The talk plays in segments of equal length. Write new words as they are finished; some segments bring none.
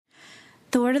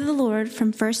The word of the Lord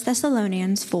from 1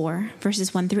 Thessalonians 4,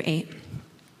 verses 1 through 8.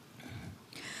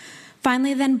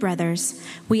 Finally then, brothers,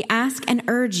 we ask and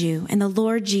urge you in the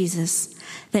Lord Jesus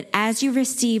that as you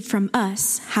receive from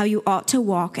us how you ought to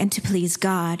walk and to please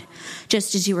God,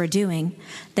 just as you are doing,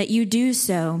 that you do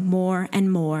so more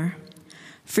and more.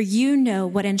 For you know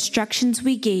what instructions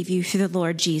we gave you through the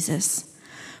Lord Jesus.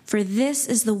 For this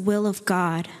is the will of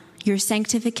God, your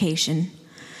sanctification,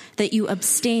 that you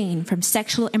abstain from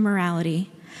sexual immorality,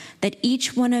 that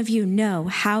each one of you know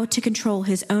how to control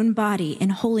his own body in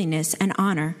holiness and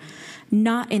honor,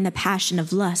 not in the passion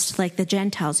of lust like the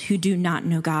Gentiles who do not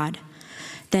know God,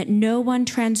 that no one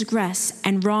transgress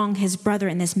and wrong his brother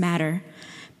in this matter,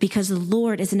 because the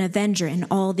Lord is an avenger in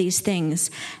all these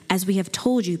things, as we have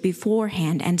told you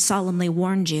beforehand and solemnly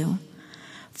warned you.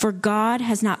 For God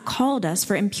has not called us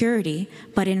for impurity,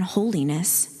 but in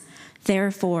holiness.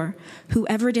 Therefore,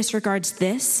 whoever disregards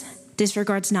this,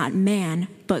 disregards not man,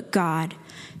 but God,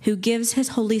 who gives his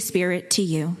Holy Spirit to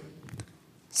you.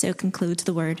 So concludes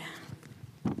the word.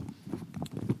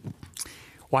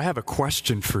 Well, I have a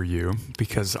question for you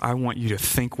because I want you to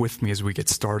think with me as we get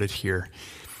started here.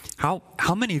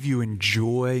 How many of you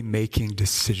enjoy making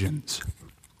decisions?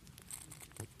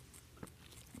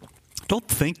 Don't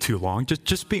think too long.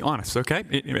 Just be honest, okay?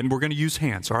 And we're going to use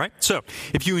hands, all right? So,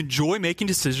 if you enjoy making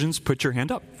decisions, put your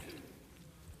hand up.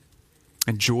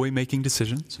 Enjoy making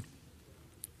decisions?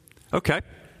 Okay.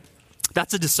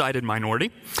 That's a decided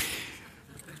minority.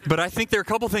 But I think there are a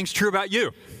couple things true about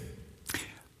you.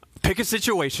 Pick a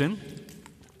situation.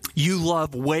 You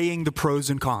love weighing the pros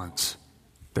and cons.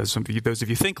 Those of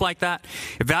you think like that,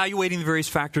 evaluating the various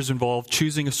factors involved,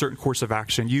 choosing a certain course of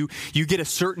action, you get a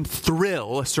certain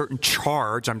thrill, a certain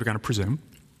charge, I'm going to presume,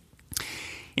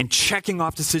 in checking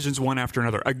off decisions one after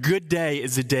another. A good day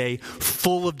is a day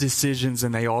full of decisions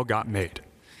and they all got made.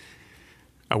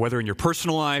 Whether in your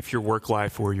personal life, your work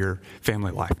life, or your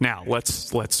family life. Now,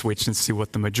 let's switch and see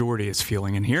what the majority is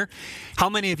feeling in here. How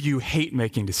many of you hate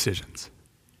making decisions?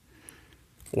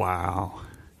 Wow.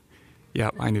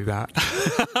 Yep, I knew that.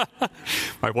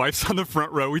 My wife's on the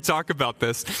front row. We talk about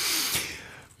this.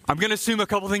 I'm going to assume a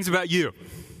couple things about you.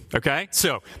 Okay?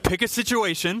 So, pick a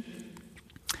situation.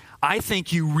 I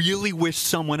think you really wish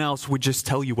someone else would just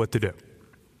tell you what to do.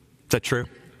 Is that true?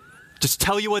 Just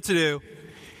tell you what to do.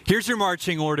 Here's your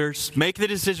marching orders. Make the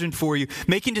decision for you.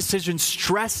 Making decisions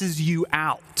stresses you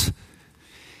out.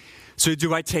 So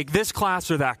do I take this class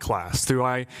or that class? Do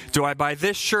I buy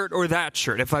this shirt or that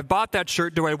shirt? If I bought that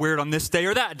shirt, do I wear it on this day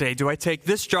or that day? Do I take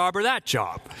this job or that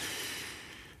job?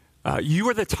 You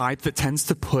are the type that tends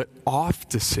to put off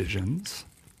decisions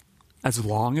as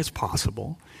long as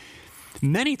possible.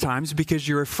 Many times because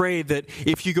you're afraid that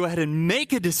if you go ahead and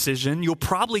make a decision, you'll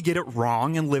probably get it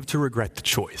wrong and live to regret the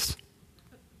choice.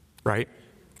 Right?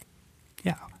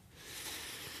 Yeah.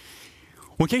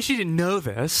 Well, in case you didn't know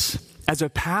this, as a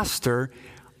pastor,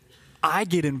 I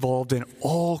get involved in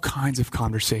all kinds of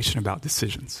conversation about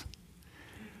decisions.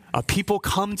 People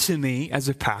come to me as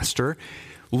a pastor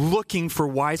looking for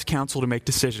wise counsel to make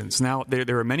decisions. Now,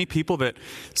 there are many people that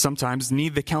sometimes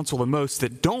need the counsel the most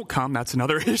that don't come. That's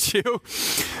another issue.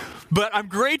 But I'm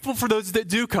grateful for those that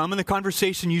do come, and the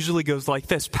conversation usually goes like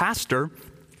this. Pastor,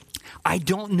 I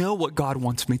don't know what God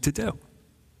wants me to do.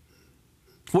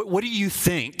 What do you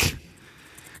think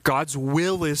God's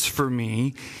will is for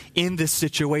me in this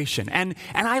situation? And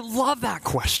I love that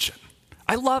question.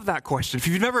 I love that question. If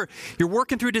you're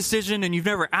working through a decision and you've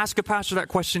never asked a pastor that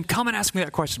question, come and ask me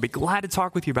that question. I'd be glad to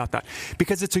talk with you about that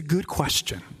because it's a good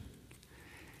question.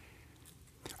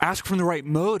 Ask from the right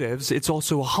motives. It's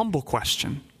also a humble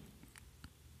question.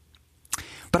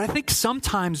 But I think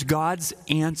sometimes God's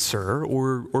answer,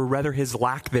 or rather his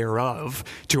lack thereof,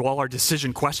 to all our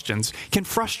decision questions can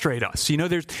frustrate us. You know,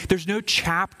 there's no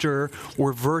chapter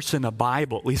or verse in the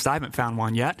Bible, at least I haven't found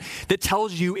one yet, that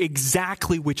tells you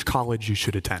exactly which college you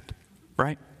should attend,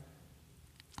 right?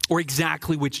 Or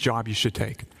exactly which job you should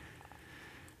take.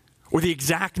 Or the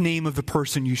exact name of the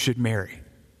person you should marry.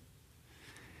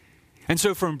 And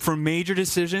so from major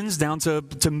decisions down to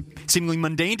seemingly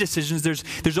mundane decisions,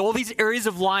 there's all these areas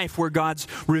of life where God's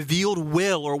revealed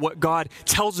will, or what God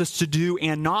tells us to do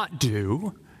and not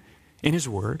do in his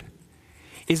word,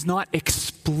 is not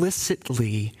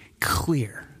explicitly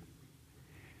clear.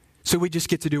 So we just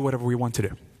get to do whatever we want to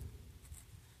do.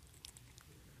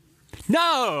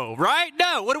 No, right?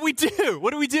 No. What do we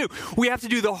do? We have to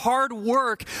do the hard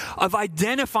work of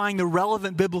identifying the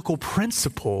relevant biblical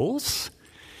principles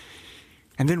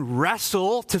and then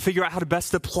wrestle to figure out how to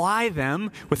best apply them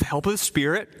with the help of the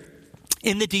Spirit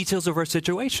in the details of our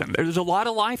situation. There's a lot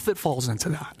of life that falls into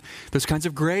that, those kinds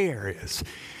of gray areas.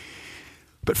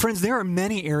 But friends, there are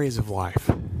many areas of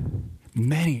life,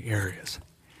 many areas,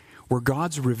 where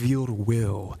God's revealed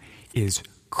will is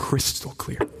crystal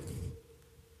clear.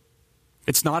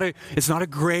 It's not a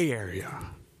gray area.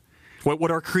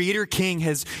 What our Creator King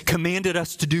has commanded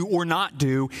us to do or not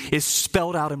do is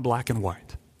spelled out in black and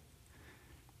white.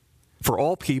 For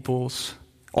all peoples,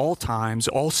 all times,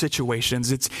 all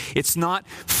situations, it's not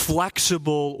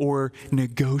flexible or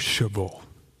negotiable.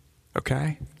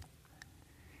 Okay?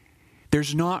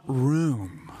 There's not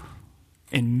room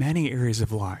in many areas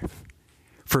of life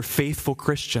for faithful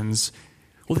Christians.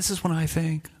 Well, this is what I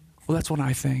think. Well, that's what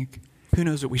I think. Who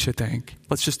knows what we should think?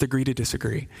 Let's just agree to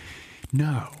disagree.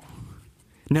 No.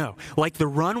 Like the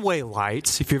runway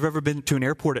lights, if you've ever been to an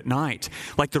airport at night,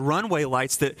 like the runway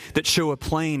lights that show a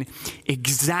plane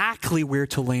exactly where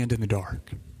to land in the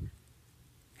dark.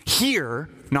 Here,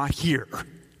 not here.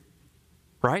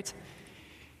 Right?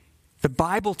 The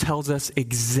Bible tells us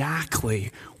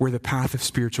exactly where the path of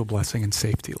spiritual blessing and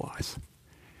safety lies.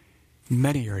 In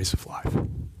many areas of life.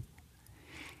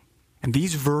 And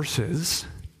these verses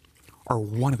are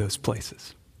one of those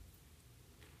places.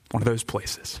 One of those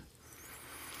places.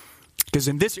 Because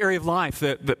in this area of life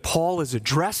that Paul is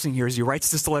addressing here as he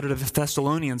writes this letter to the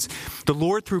Thessalonians, the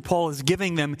Lord through Paul is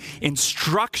giving them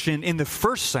instruction in the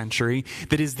first century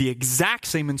that is the exact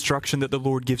same instruction that the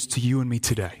Lord gives to you and me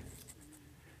today.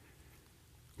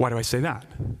 Why do I say that?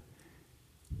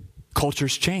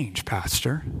 Cultures change,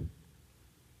 Pastor.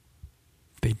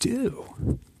 They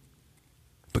do.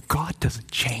 But God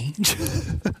doesn't change.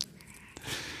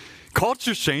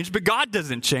 Cultures change, but God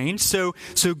doesn't change, so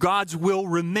God's will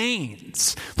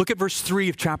remains. Look at verse 3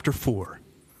 of chapter 4.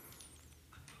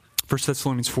 1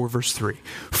 Thessalonians 4, verse 3.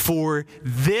 For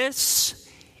this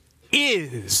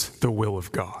is the will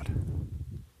of God.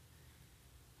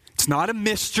 It's not a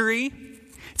mystery.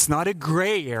 It's not a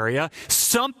gray area.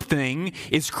 Something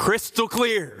is crystal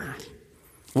clear.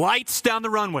 Lights down the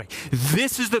runway.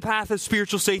 This is the path of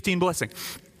spiritual safety and blessing.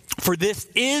 For this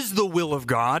is the will of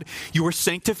God, your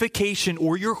sanctification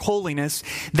or your holiness,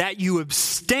 that you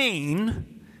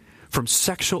abstain from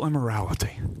sexual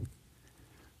immorality.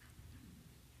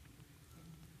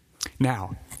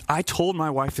 Now, I told my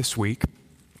wife this week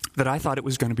that I thought it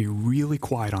was going to be really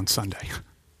quiet on Sunday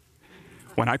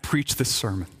when I preached this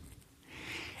sermon.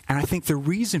 And I think the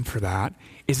reason for that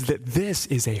is that this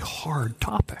is a hard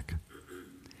topic.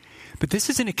 But this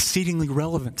is an exceedingly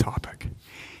relevant topic.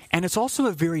 And it's also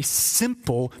a very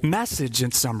simple message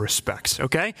in some respects,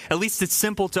 okay? At least it's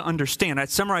simple to understand. I'd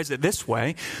summarize it this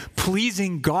way.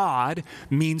 Pleasing God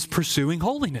means pursuing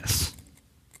holiness,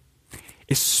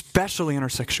 especially in our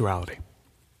sexuality.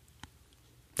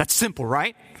 That's simple,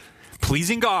 right?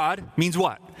 Pleasing God means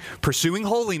what? Pursuing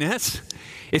holiness,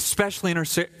 especially in our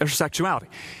sexuality.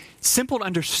 Simple to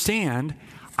understand.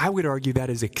 I would argue that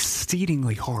is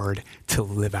exceedingly hard to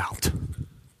live out.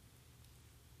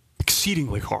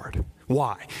 Exceedingly hard.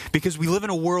 Why? Because we live in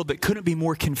a world that couldn't be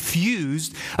more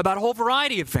confused about a whole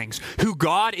variety of things. Who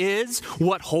God is,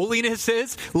 what holiness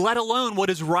is, let alone what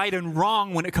is right and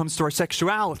wrong when it comes to our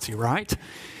sexuality, right?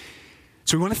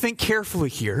 So we want to think carefully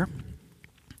here.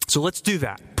 So let's do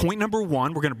that. Point number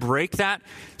one, we're going to break that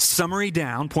summary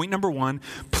down. Point number one,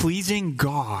 pleasing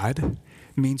God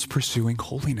means pursuing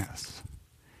holiness.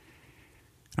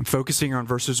 I'm focusing on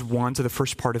verses 1 to the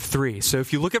first part of 3. So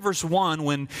if you look at verse 1,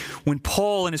 when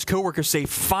Paul and his co-workers say,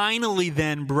 finally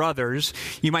then, brothers,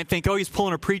 you might think, oh, he's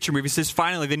pulling a preacher move. He says,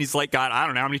 finally, then he's like, God, I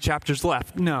don't know how many chapters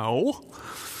left. No,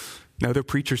 the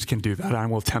preachers can do that. I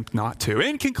will attempt not to.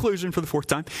 In conclusion, for the fourth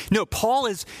time. No, Paul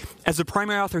is, as the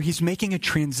primary author, he's making a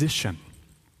transition.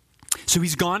 So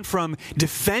he's gone from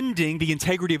defending the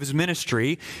integrity of his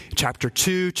ministry, chapter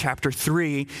 2, chapter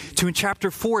 3, to in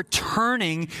chapter 4,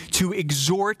 turning to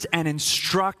exhort and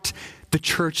instruct the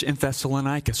church in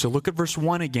Thessalonica. So look at verse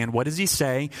 1 again. What does he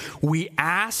say? We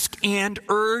ask and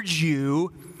urge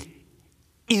you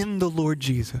in the Lord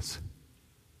Jesus.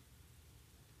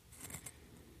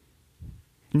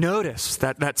 Notice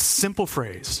that simple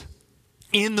phrase.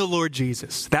 In the Lord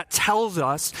Jesus. That tells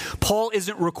us Paul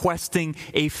isn't requesting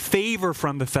a favor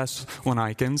from the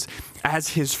Thessalonians as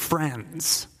his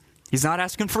friends. He's not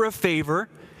asking for a favor.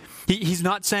 He's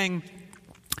not saying,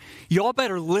 y'all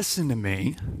better listen to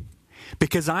me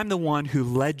because I'm the one who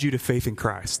led you to faith in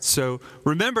Christ. So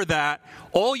remember that.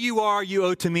 All you are, you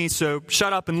owe to me, so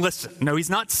shut up and listen. No, he's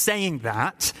not saying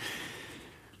that.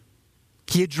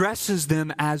 He addresses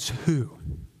them as who?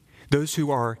 Those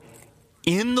who are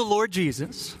in the Lord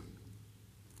Jesus,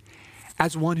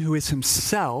 as one who is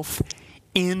himself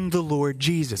in the Lord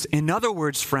Jesus. In other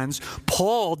words, friends,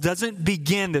 Paul doesn't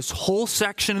begin this whole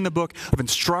section in the book of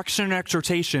instruction and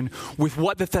exhortation with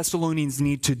what the Thessalonians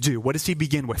need to do. What does he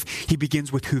begin with? He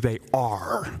begins with who they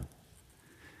are,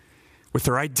 with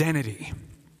their identity.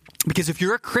 Because if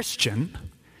you're a Christian,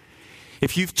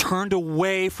 if you've turned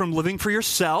away from living for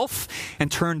yourself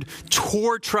and turned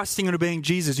toward trusting and obeying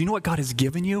Jesus, you know what God has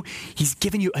given you? He's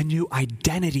given you a new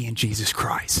identity in Jesus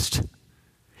Christ.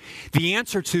 The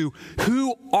answer to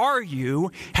who are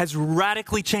you has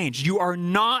radically changed. You are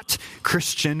not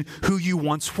Christian who you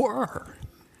once were.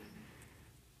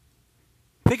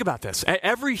 Think about this.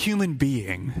 Every human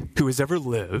being who has ever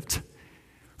lived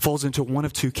falls into one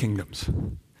of two kingdoms.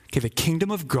 Okay, the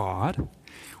kingdom of God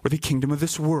or the kingdom of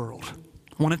this world.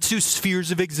 One of two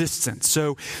spheres of existence.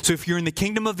 So if you're in the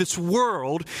kingdom of this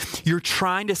world, you're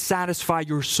trying to satisfy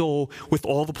your soul with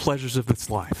all the pleasures of this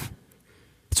life.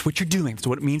 That's what you're doing. That's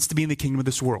what it means to be in the kingdom of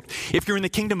this world. If you're in the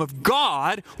kingdom of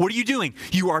God, what are you doing?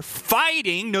 You are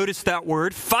fighting, notice that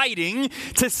word, fighting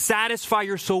to satisfy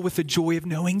your soul with the joy of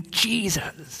knowing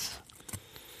Jesus.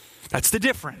 That's the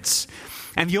difference.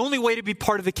 And the only way to be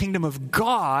part of the kingdom of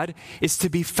God is to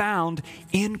be found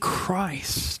in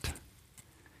Christ.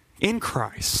 In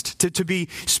Christ. To be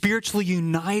spiritually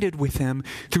united with him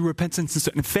through repentance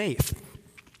and faith.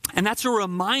 And that's a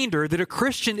reminder that a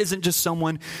Christian isn't just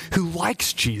someone who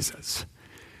likes Jesus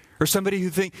or somebody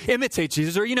who imitates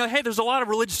Jesus or, hey, there's a lot of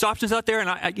religious options out there and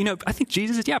I think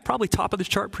Jesus is, probably top of the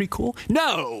chart, pretty cool.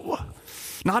 No,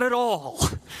 not at all.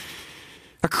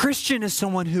 A Christian is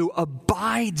someone who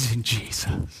abides in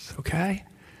Jesus, okay?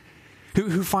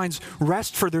 Who finds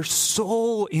rest for their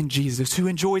soul in Jesus, who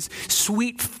enjoys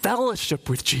sweet fellowship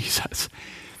with Jesus.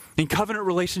 In covenant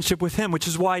relationship with him, which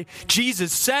is why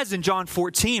Jesus says in John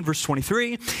 14, verse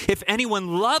 23, if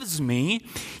anyone loves me,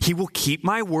 he will keep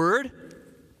my word,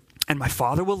 and my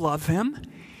Father will love him,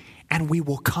 and we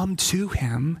will come to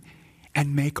him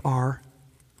and make our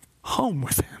home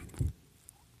with him.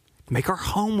 Make our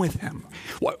home with him.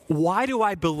 Why do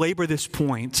I belabor this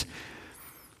point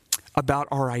about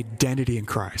our identity in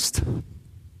Christ?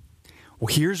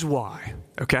 Well, here's why,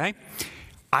 okay?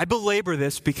 I belabor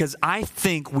this because I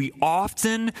think we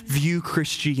often view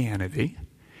Christianity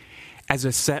as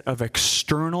a set of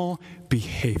external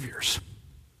behaviors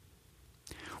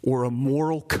or a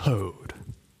moral code.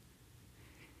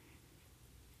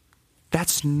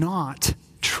 That's not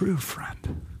true,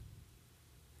 friend.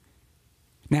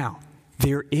 Now,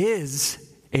 there is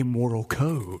a moral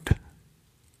code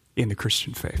in the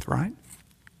Christian faith, right?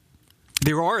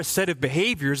 There are a set of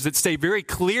behaviors that say very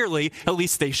clearly, at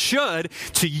least they should,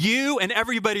 to you and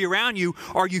everybody around you,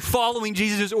 are you following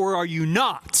Jesus or are you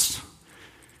not?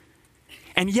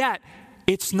 And yet,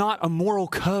 it's not a moral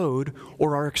code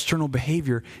or our external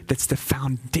behavior that's the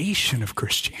foundation of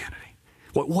Christianity.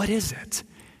 What is it?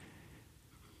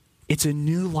 It's a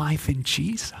new life in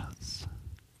Jesus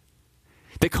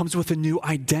that comes with a new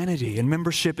identity and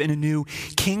membership in a new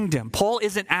kingdom. Paul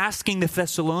isn't asking the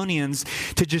Thessalonians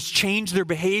to just change their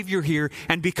behavior here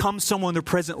and become someone they're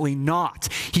presently not.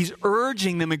 He's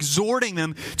urging them, exhorting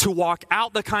them to walk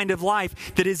out the kind of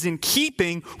life that is in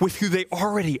keeping with who they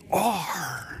already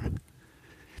are.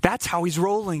 That's how he's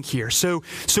rolling here. So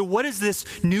what does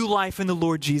this new life in the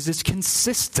Lord Jesus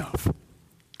consist of?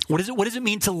 What does it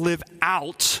mean to live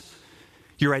out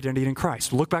your identity in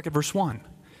Christ? Look back at verse 1.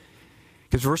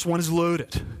 Because verse 1 is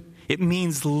loaded. It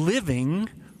means living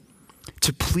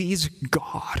to please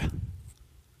God.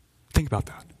 Think about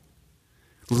that.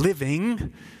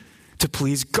 Living to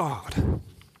please God.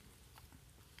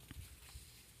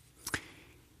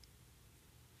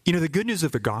 The good news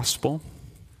of the gospel,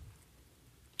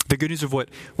 the good news of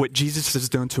what Jesus has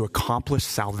done to accomplish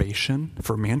salvation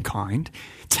for mankind,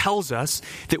 tells us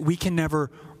that we can never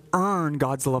earn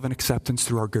God's love and acceptance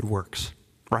through our good works,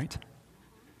 right?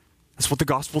 That's what the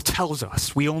gospel tells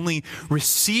us. We only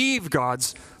receive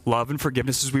God's love and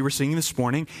forgiveness, as we were singing this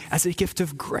morning, as a gift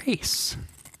of grace.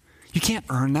 You can't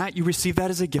earn that. You receive that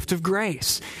as a gift of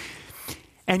grace.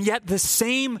 And yet the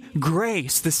same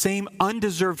grace, the same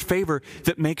undeserved favor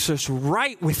that makes us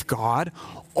right with God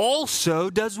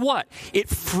also does what? It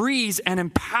frees and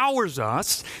empowers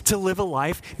us to live a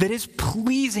life that is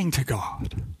pleasing to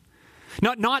God.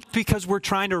 Not because we're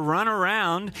trying to run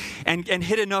around and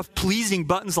hit enough pleasing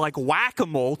buttons like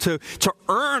whack-a-mole to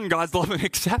earn God's love and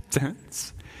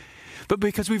acceptance, but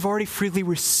because we've already freely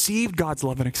received God's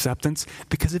love and acceptance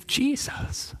because of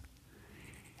Jesus.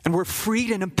 And we're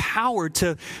freed and empowered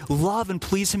to love and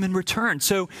please him in return.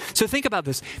 So think about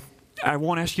this. I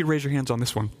won't ask you to raise your hands on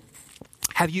this one.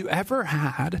 Have you ever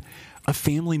had a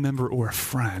family member or a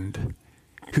friend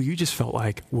who you just felt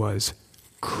like was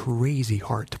crazy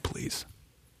hard to please.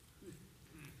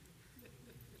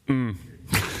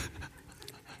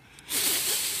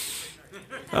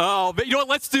 Oh, but you know what?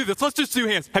 Let's do this. Let's just do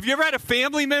hands. Have you ever had a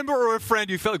family member or a friend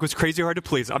you felt like was crazy hard to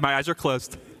please? My eyes are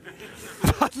closed.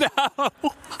 No.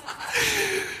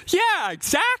 Yeah,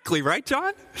 exactly. Right,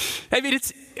 John? I mean,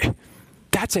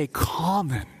 that's a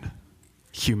common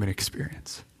human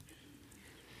experience.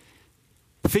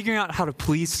 Figuring out how to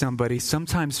please somebody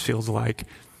sometimes feels like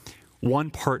 1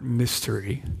 part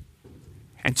mystery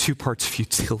and 2 parts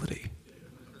futility.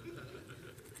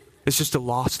 It's just a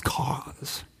lost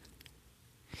cause.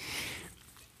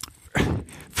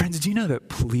 Friends, do you know that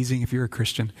pleasing, if you're a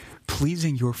Christian,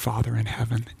 pleasing your Father in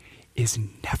heaven is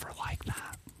never like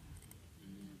that?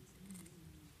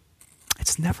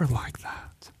 It's never like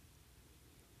that.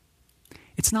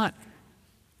 It's not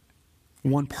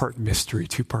 1 part mystery,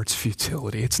 2 parts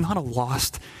futility. It's not a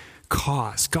lost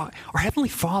cause. God, our Heavenly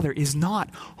Father is not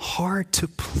hard to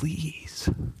please.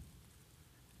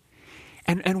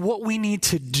 And what we need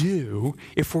to do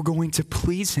if we're going to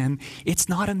please him, it's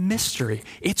not a mystery.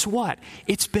 It's what?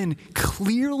 It's been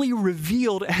clearly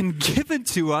revealed and given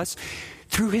to us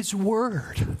through his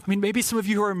word. I mean, maybe some of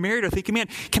you who are married are thinking, man,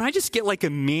 can I just get like a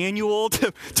manual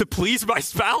to please my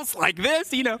spouse like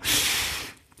this? You know,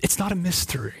 it's not a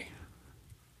mystery.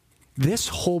 This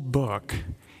whole book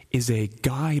is a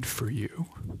guide for you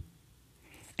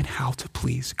in how to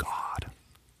please God.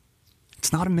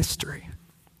 It's not a mystery.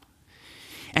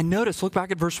 And notice, look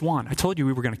back at verse 1. I told you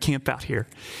we were going to camp out here.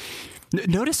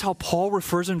 Notice how Paul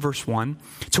refers in verse 1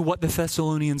 to what the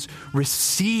Thessalonians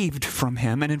received from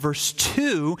him, and in verse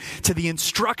 2 to the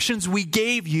instructions we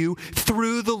gave you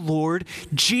through the Lord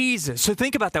Jesus. So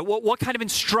think about that. What kind of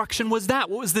instruction was that?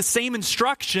 What was the same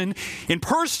instruction in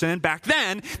person back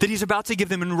then that he's about to give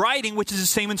them in writing, which is the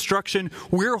same instruction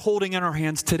we're holding in our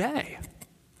hands today?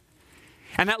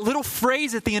 And that little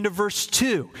phrase at the end of verse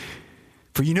 2,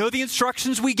 for you know the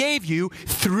instructions we gave you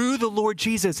through the Lord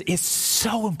Jesus, is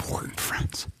so important,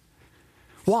 friends.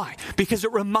 Why? Because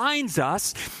it reminds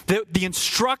us that the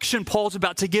instruction Paul's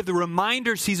about to give, the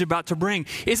reminders he's about to bring,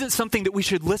 isn't something that we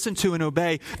should listen to and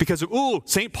obey because of, ooh,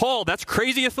 St. Paul, that's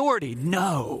crazy authority.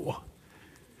 No.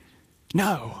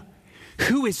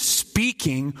 Who is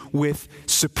speaking with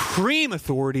supreme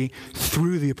authority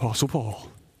through the Apostle Paul?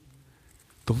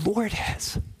 The Lord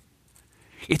has.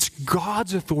 It's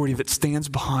God's authority that stands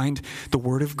behind the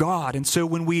Word of God. And so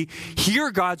when we hear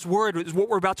God's Word, what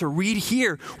we're about to read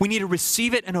here, we need to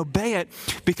receive it and obey it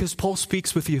because Paul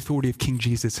speaks with the authority of King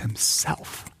Jesus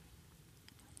himself.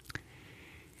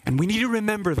 And we need to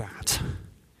remember that.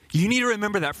 You need to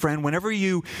remember that, friend, whenever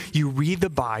you read the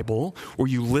Bible or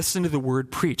you listen to the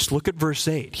Word preached. Look at verse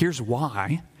 8. Here's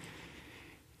why.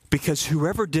 Because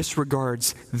whoever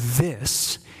disregards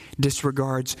this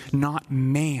disregards not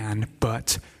man,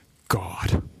 but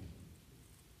God.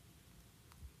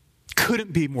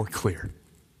 Couldn't be more clear.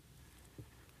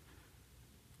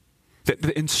 That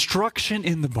the instruction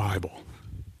in the Bible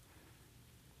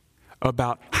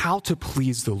about how to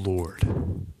please the Lord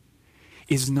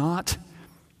is not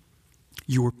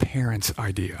your parents'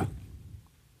 idea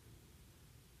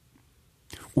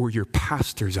or your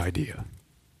pastor's idea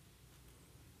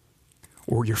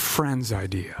or your friend's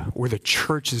idea, or the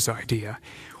church's idea,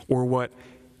 or what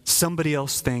somebody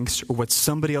else thinks, or what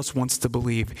somebody else wants to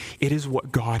believe. It is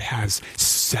what God has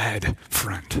said,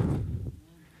 friend.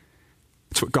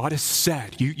 It's what God has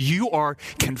said. You are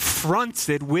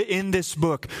confronted in this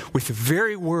book with the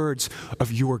very words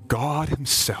of your God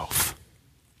himself.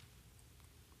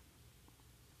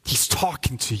 He's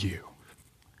talking to you.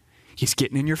 He's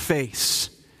getting in your face.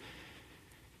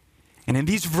 And in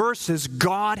these verses,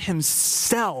 God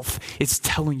himself is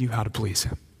telling you how to please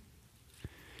him.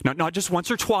 Not just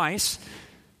once or twice,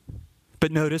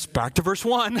 but notice, back to verse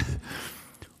 1,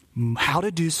 how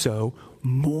to do so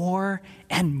more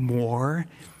and more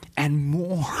and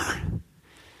more.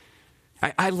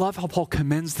 I love how Paul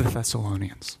commends the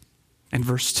Thessalonians in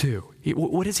verse 2.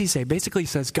 What does he say? Basically, he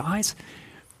says, guys,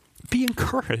 be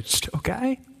encouraged,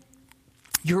 okay?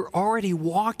 You're already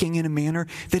walking in a manner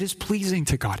that is pleasing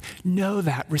to God. Know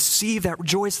that, receive that,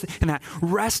 rejoice in that,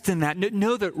 rest in that.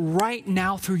 Know that right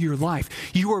now through your life,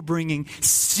 you are bringing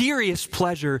serious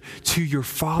pleasure to your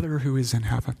Father who is in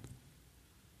heaven.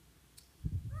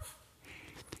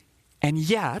 And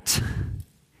yet,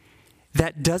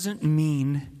 that doesn't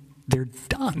mean they're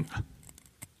done.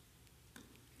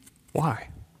 Why?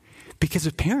 Because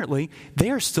apparently they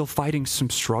are still fighting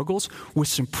some struggles with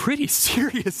some pretty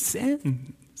serious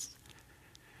sins.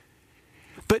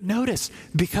 But notice,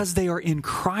 because they are in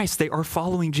Christ, they are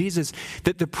following Jesus,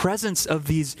 that the presence of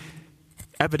these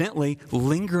evidently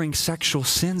lingering sexual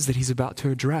sins that he's about to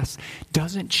address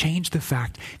doesn't change the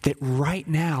fact that right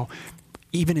now,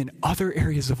 even in other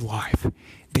areas of life,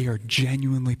 they are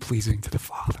genuinely pleasing to the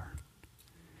Father.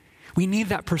 We need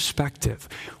that perspective.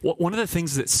 One of the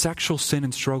things that sexual sin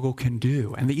and struggle can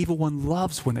do, and the evil one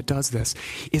loves when it does this,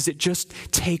 is it just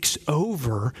takes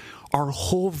over our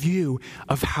whole view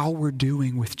of how we're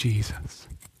doing with Jesus.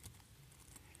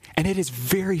 And it is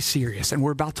very serious, and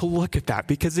we're about to look at that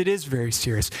because it is very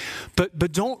serious.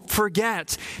 But don't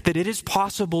forget that it is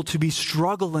possible to be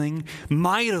struggling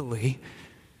mightily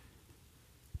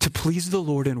to please the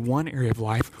Lord in one area of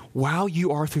life while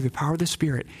you are, through the power of the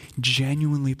Spirit,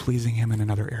 genuinely pleasing Him in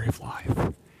another area of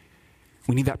life.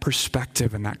 We need that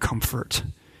perspective and that comfort.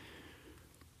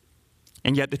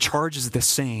 And yet the charge is the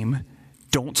same.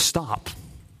 Don't stop.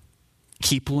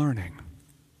 Keep learning.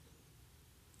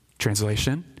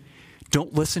 Translation: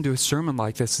 don't listen to a sermon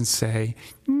like this and say,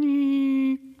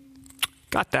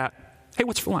 got that. Hey,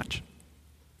 what's for lunch?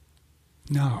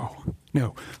 No.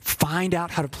 Find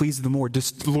out how to please the Lord.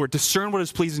 Discern what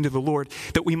is pleasing to the Lord,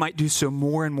 that we might do so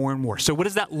more and more and more. So what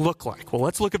does that look like? Well,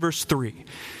 let's look at verse 3.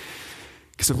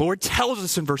 Because the Lord tells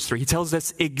us in verse 3, He tells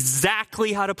us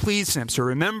exactly how to please Him. So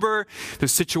remember the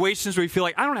situations where you feel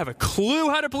like, I don't have a clue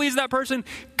how to please that person.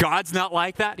 God's not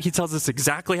like that. He tells us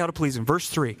exactly how to please Him. Verse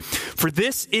 3, for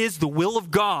this is the will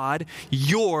of God,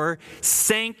 your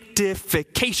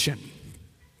sanctification. In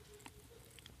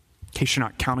case you're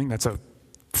not counting, that's a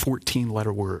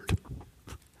 14-letter word.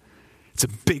 It's a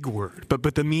big word,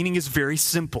 but the meaning is very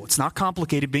simple. It's not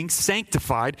complicated. Being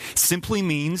sanctified simply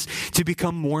means to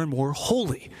become more and more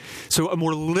holy. So a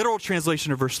more literal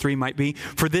translation of verse 3 might be,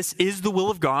 for this is the will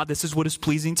of God, this is what is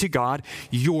pleasing to God,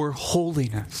 your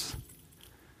holiness.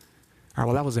 All right,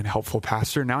 well, that wasn't helpful,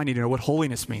 Pastor. Now I need to know what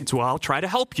holiness means. Well, I'll try to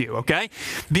help you, okay?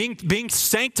 Being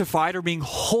sanctified or being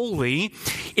holy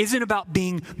isn't about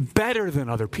being better than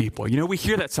other people. You know, we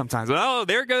hear that sometimes. Oh,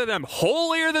 there go them,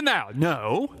 holier than thou.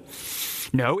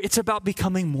 No, it's about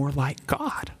becoming more like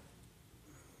God.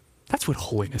 That's what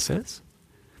holiness is.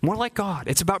 More like God.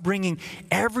 It's about bringing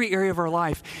every area of our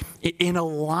life in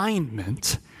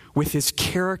alignment with His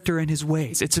character and His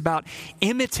ways. It's about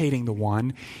imitating the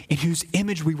one in whose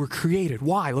image we were created.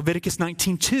 Why? Leviticus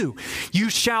 19:2. You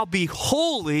shall be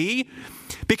holy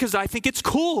because I think it's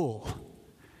cool.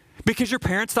 Because your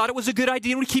parents thought it was a good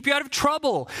idea and would keep you out of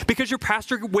trouble. Because your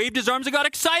pastor waved his arms and got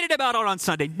excited about it on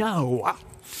Sunday. No.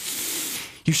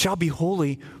 You shall be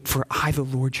holy, for I, the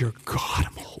Lord your God,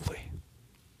 am holy.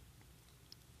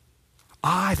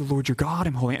 I, the Lord your God,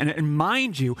 am holy. And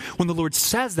mind you, when the Lord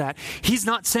says that, He's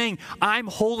not saying, I'm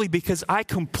holy because I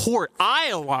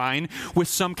align with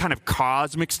some kind of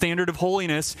cosmic standard of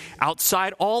holiness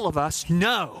outside all of us.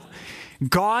 No.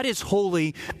 God is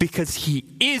holy because He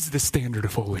is the standard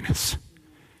of holiness.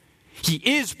 He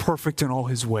is perfect in all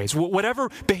His ways. Whatever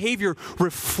behavior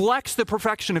reflects the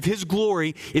perfection of His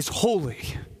glory is holy.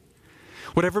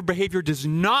 Whatever behavior does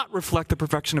not reflect the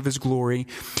perfection of His glory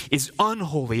is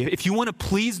unholy. If you want to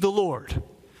please the Lord,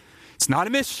 it's not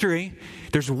a mystery.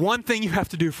 There's one thing you have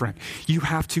to do, friend. You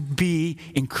have to be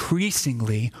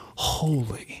increasingly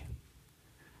holy,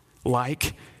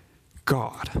 like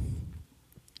God.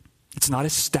 It's not a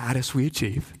status we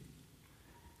achieve.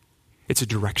 It's a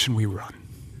direction we run.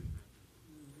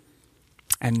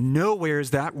 And nowhere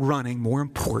is that running more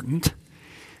important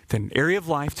than an area of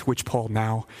life to which Paul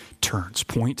now turns.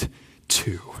 Point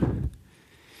 2.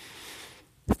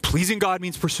 Pleasing God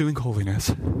means pursuing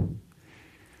holiness.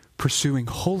 Pursuing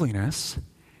holiness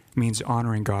means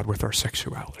honoring God with our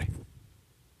sexuality.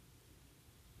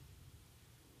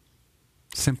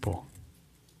 Simple.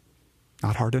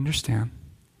 Not hard to understand.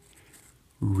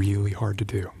 Really hard to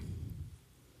do.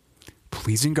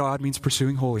 Pleasing God means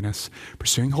pursuing holiness.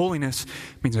 Pursuing holiness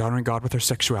means honoring God with our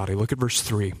sexuality. Look at verse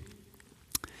 3.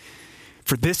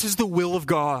 For this is the will of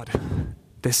God.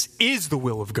 This is the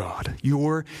will of God.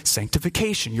 Your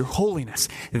sanctification, your holiness.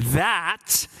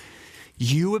 That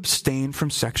you abstain from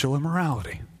sexual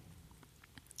immorality.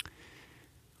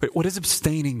 But what does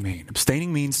abstaining mean?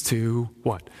 Abstaining means to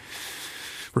what?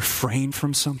 Refrain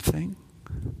from something.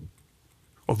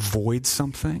 Avoid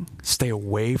something, stay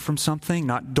away from something,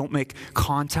 don't make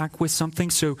contact with something.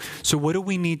 So what do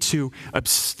we need to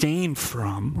abstain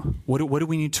from? What do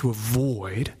we need to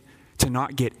avoid to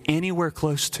not get anywhere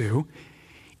close to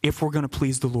if we're going to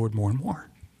please the Lord more and more?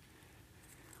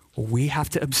 Well, we have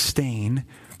to abstain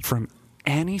from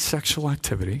any sexual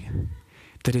activity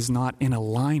that is not in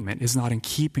alignment, is not in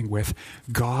keeping with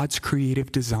God's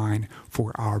creative design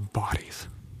for our bodies.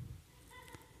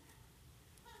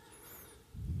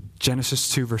 Genesis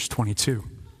 2, verse 22.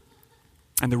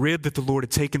 And the rib that the Lord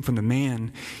had taken from the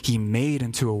man, he made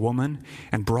into a woman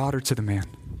and brought her to the man.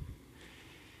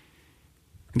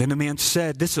 And then the man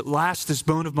said, "This at last is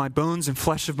bone of my bones and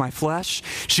flesh of my flesh.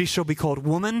 She shall be called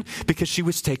woman because she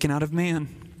was taken out of man.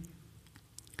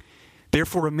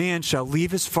 Therefore a man shall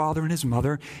leave his father and his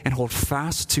mother and hold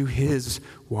fast to his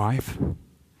wife,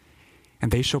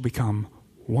 and they shall become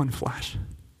one flesh.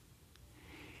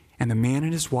 And the man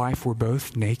and his wife were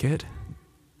both naked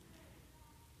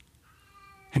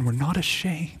and were not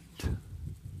ashamed."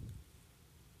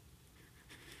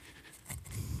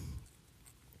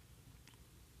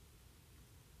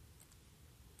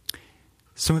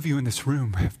 Some of you in this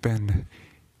room have been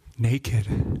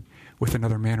naked with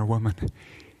another man or woman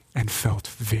and felt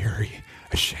very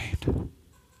ashamed.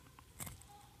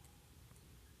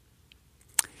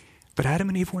 But Adam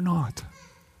and Eve were not.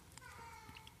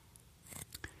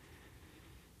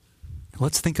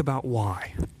 Let's think about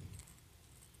why.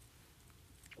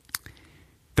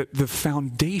 The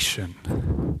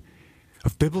foundation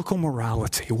of biblical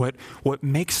morality, what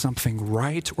makes something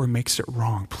right or makes it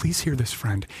wrong, please hear this,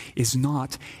 friend, is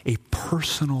not a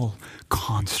personal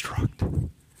construct.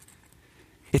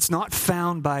 It's not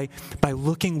found by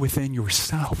looking within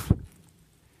yourself,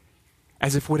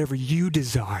 as if whatever you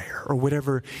desire or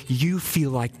whatever you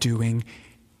feel like doing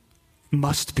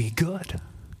must be good.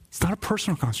 It's not a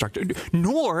personal construct,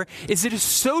 nor is it a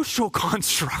social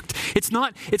construct. It's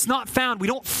not found. We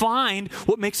don't find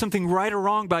what makes something right or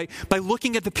wrong by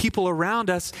looking at the people around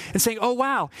us and saying, "Oh,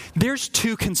 wow, there's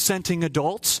two consenting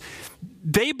adults.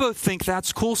 They both think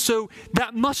that's cool, so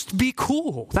that must be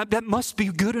cool. That must be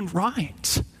good and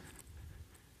right."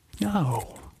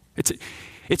 No.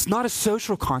 It's not a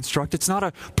social construct. It's not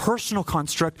a personal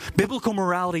construct. Biblical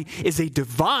morality is a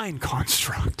divine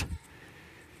construct.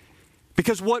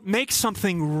 Because what makes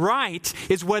something right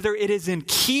is whether it is in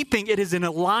keeping, it is in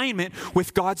alignment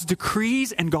with God's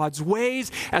decrees and God's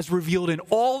ways as revealed in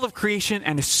all of creation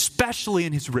and especially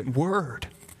in his written word.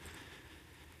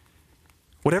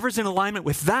 Whatever's in alignment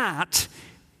with that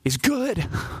is good.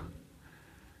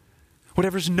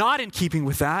 Whatever's not in keeping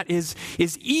with that is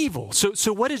evil.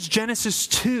 So what does Genesis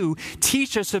 2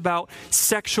 teach us about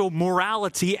sexual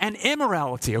morality and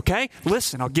immorality, okay?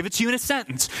 Listen, I'll give it to you in a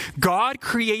sentence. God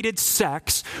created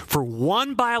sex for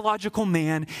one biological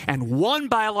man and one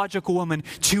biological woman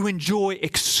to enjoy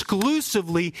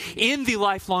exclusively in the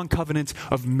lifelong covenant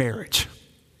of marriage.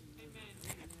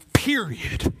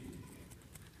 Period.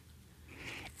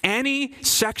 Any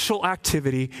sexual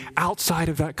activity outside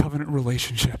of that covenant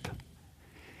relationship,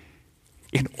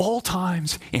 in all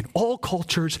times, in all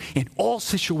cultures, in all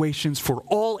situations, for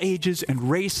all ages and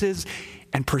races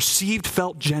and perceived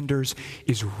felt genders,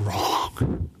 is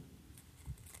wrong.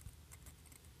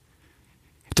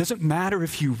 It doesn't matter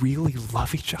if you really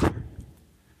love each other.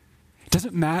 It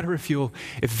doesn't matter if you'll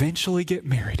eventually get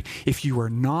married. If you are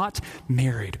not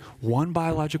married, one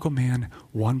biological man,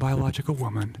 one biological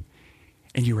woman,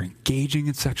 and you are engaging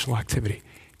in sexual activity,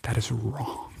 that is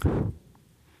wrong.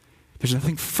 There's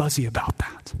nothing fuzzy about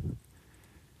that.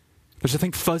 There's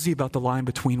nothing fuzzy about the line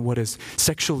between what is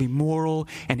sexually moral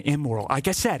and immoral. Like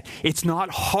I said, it's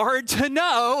not hard to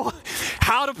know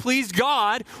how to please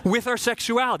God with our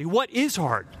sexuality. What is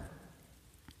hard?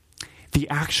 The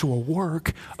actual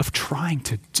work of trying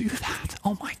to do that.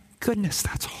 Oh my goodness,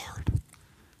 that's hard.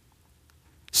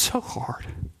 So hard.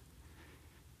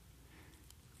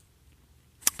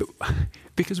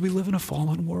 Because we live in a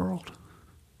fallen world.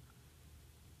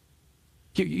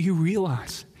 You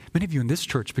realize, many of you in this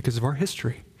church, because of our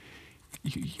history,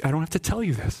 I don't have to tell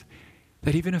you this,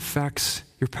 that even affects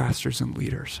your pastors and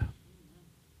leaders.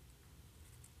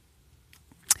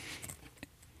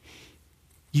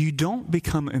 You don't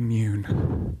become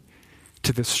immune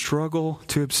to the struggle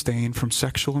to abstain from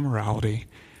sexual immorality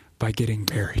by getting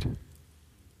married.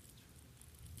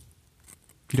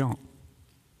 You don't.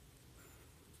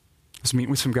 I was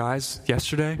meeting with some guys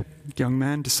yesterday, young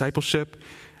men, discipleship.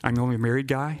 I'm the only married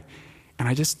guy. And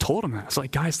I just told him that. I was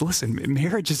like, guys, listen,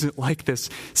 marriage isn't like this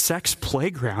sex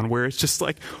playground where it's just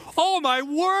like, oh my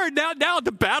word, now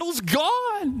the battle's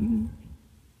gone.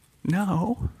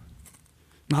 No,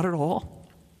 not at all.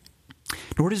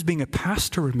 Nor does being a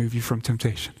pastor remove you from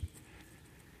temptation.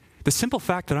 The simple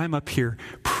fact that I'm up here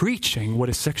preaching what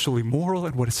is sexually moral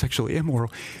and what is sexually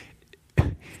immoral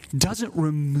doesn't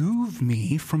remove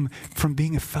me from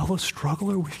being a fellow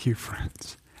struggler with you,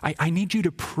 friends. I need you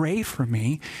to pray for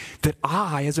me that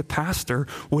I, as a pastor,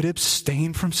 would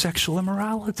abstain from sexual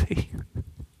immorality.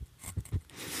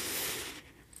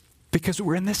 Because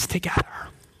we're in this together.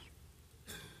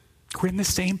 We're in the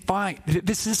same fight.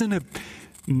 This isn't a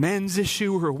men's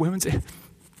issue or a women's issue.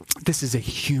 This is a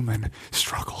human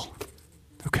struggle,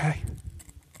 okay?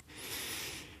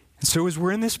 And so as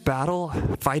we're in this battle,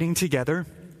 fighting together,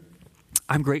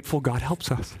 I'm grateful God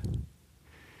helps us.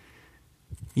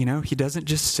 You know, he doesn't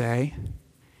just say,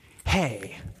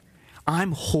 hey,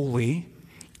 I'm holy,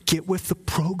 get with the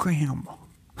program.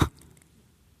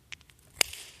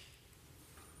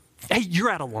 Hey, you're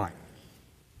out of line.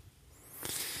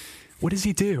 What does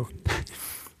he do?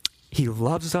 He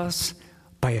loves us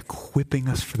by equipping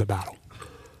us for the battle.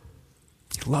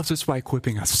 He loves us by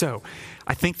equipping us. So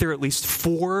I think there are at least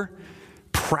 4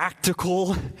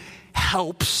 practical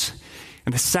helps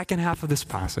in the second half of this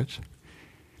passage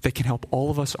that can help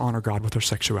all of us honor God with our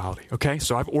sexuality, okay?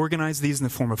 So I've organized these in the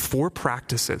form of 4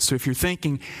 practices. So if you're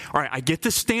thinking, all right, I get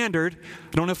the standard.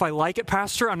 I don't know if I like it,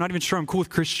 Pastor. I'm not even sure I'm cool with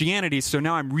Christianity, so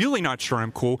now I'm really not sure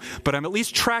I'm cool, but I'm at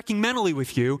least tracking mentally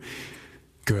with you.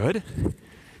 Good.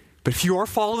 But if you are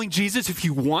following Jesus, if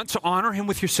you want to honor him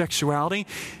with your sexuality,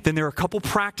 then there are a couple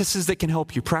practices that can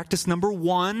help you. Practice number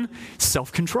 1,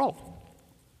 self-control.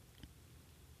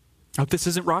 I hope this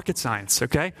isn't rocket science,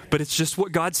 okay? But it's just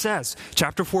what God says.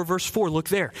 Chapter 4, verse 4, look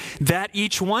there. That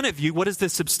each one of you, what does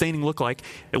this abstaining look like?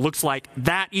 It looks like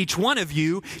that each one of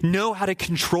you know how to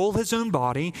control his own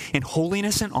body in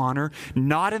holiness and honor,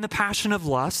 not in the passion of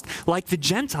lust, like the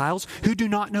Gentiles who do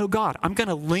not know God. I'm going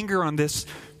to linger on this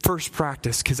first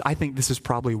practice because I think this is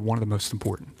probably one of the most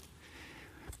important.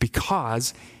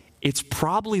 Because it's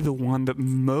probably the one that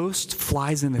most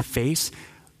flies in the face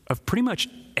of pretty much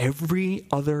every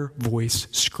other voice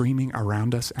screaming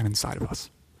around us and inside of us.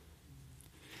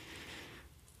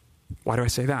 Why do I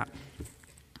say that?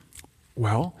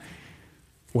 Well,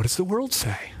 what does the world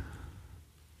say?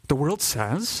 The world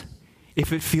says,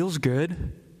 if it feels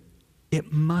good,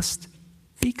 it must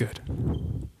be good.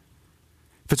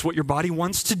 If it's what your body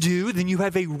wants to do, then you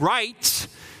have a right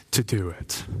to do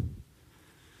it.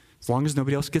 As long as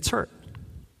nobody else gets hurt.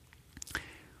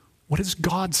 What does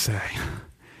God say?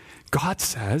 God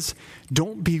says,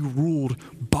 don't be ruled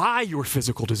by your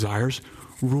physical desires,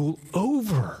 rule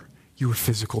over your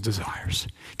physical desires.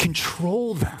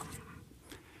 Control them.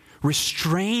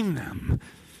 Restrain them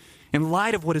in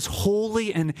light of what is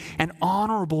holy and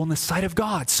honorable in the sight of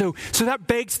God. So that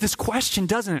begs this question,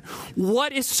 doesn't it?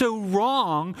 What is so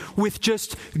wrong with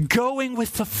just going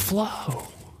with the flow?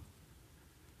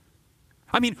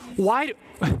 I mean, why...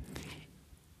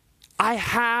 I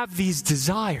have these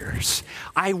desires.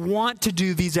 I want to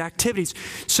do these activities.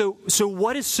 So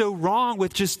what is so wrong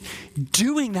with just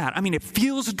doing that? I mean, it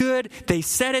feels good. They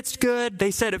said it's good.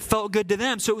 They said it felt good to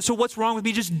them. So what's wrong with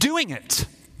me just doing it?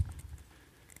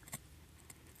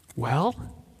 Well,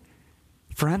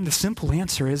 friend, the simple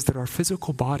answer is that our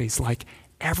physical bodies, like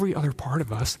every other part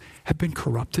of us, have been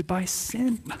corrupted by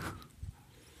sin.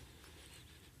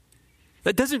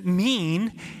 That doesn't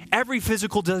mean every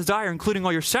physical desire, including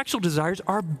all your sexual desires,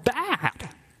 are bad.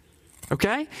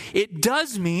 Okay? It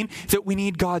does mean that we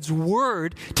need God's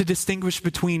word to distinguish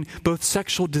between both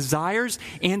sexual desires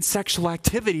and sexual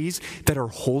activities that are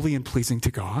holy and pleasing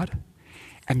to God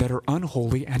and that are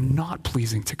unholy and not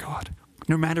pleasing to God,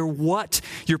 no matter what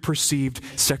your perceived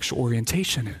sexual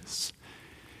orientation is.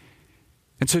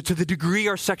 And so to the degree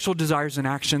our sexual desires and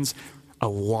actions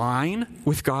align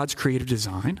with God's creative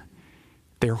design,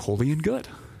 they are holy and good.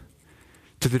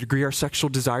 To the degree our sexual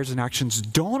desires and actions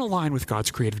don't align with God's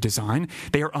creative design,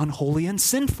 they are unholy and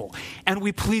sinful. And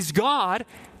we please God,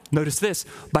 notice this,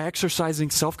 by exercising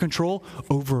self-control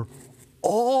over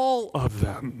all of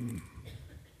them.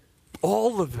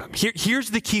 All of them. Here's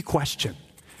the key question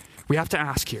we have to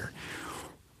ask here.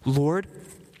 Lord,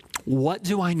 what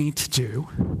do I need to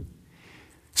do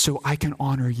so I can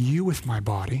honor you with my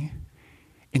body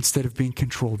instead of being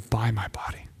controlled by my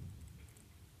body?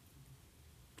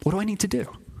 What do I need to do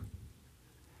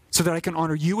so that I can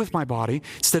honor you with my body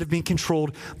instead of being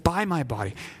controlled by my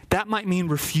body? That might mean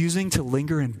refusing to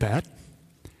linger in bed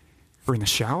or in the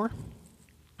shower.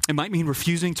 It might mean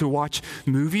refusing to watch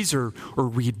movies or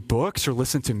read books or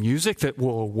listen to music that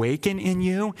will awaken in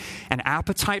you an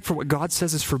appetite for what God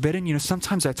says is forbidden. You know,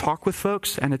 sometimes I talk with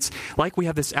folks and it's like we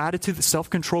have this attitude that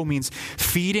self-control means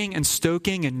feeding and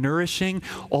stoking and nourishing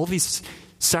all these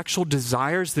sexual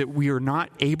desires that we are not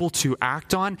able to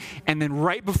act on, and then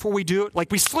right before we do it,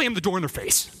 like we slam the door in their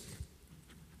face.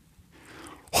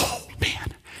 Oh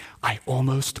man, I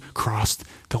almost crossed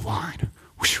the line.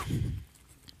 Whew.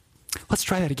 Let's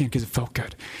try that again because it felt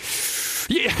good.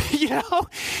 Yeah, you know,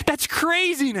 that's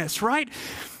craziness, right?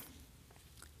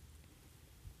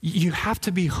 You have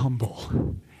to be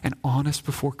humble and honest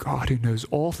before God who knows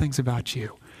all things about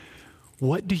you.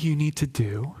 What do you need to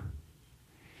do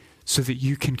so that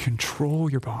you can control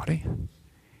your body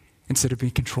instead of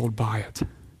being controlled by it.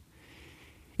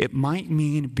 It might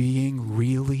mean being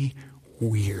really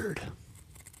weird.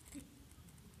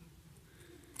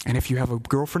 And if you have a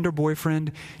girlfriend or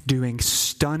boyfriend doing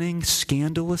stunning,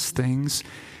 scandalous things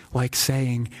like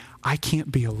saying, I can't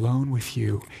be alone with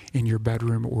you in your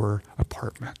bedroom or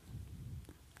apartment.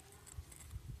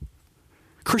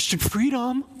 Christian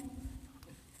freedom.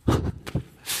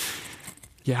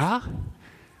 Yeah,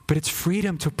 but it's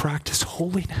freedom to practice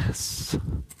holiness.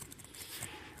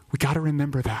 We got to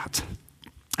remember that.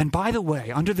 And by the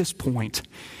way, under this point,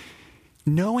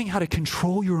 knowing how to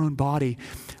control your own body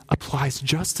applies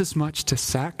just as much to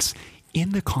sex in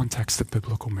the context of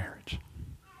biblical marriage.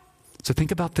 So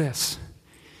think about this.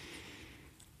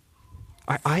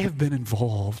 I have been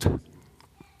involved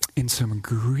in some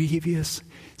grievous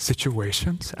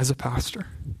situations as a pastor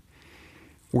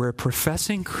where a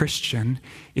professing Christian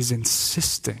is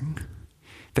insisting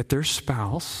that their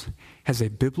spouse has a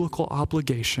biblical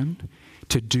obligation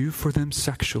to do for them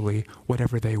sexually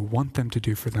whatever they want them to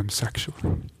do for them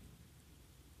sexually.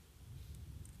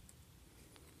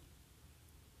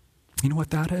 You know what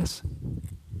that is?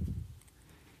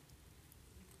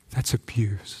 That's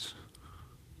abuse.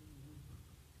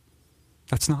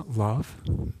 That's not love.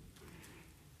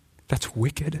 That's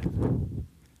wicked.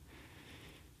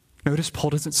 Notice Paul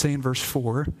doesn't say in verse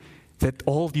 4 that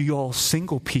all of you all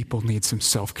single people need some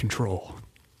self-control.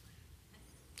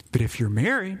 But if you're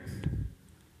married,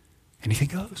 anything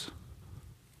goes.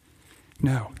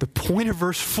 No, the point of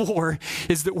verse 4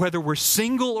 is that whether we're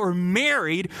single or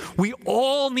married, we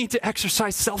all need to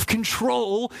exercise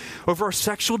self-control over our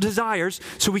sexual desires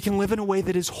so we can live in a way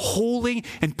that is holy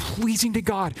and pleasing to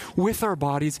God with our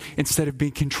bodies instead of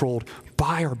being controlled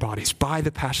by our bodies, by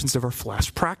the passions of our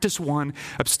flesh. Practice 1,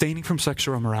 abstaining from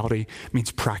sexual immorality,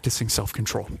 means practicing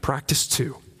self-control. Practice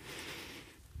 2,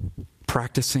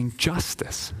 practicing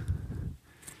justice.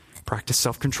 Practice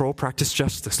self-control, practice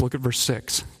justice. Look at verse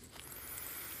 6.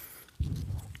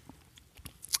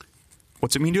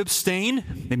 What's it mean to abstain?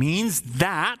 It means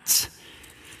that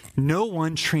no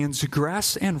one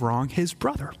transgress and wrong his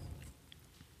brother.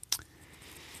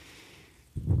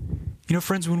 You know,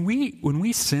 friends, when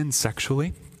we sin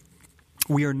sexually,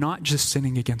 we are not just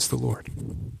sinning against the Lord.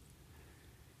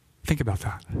 Think about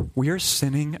that. We are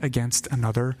sinning against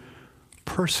another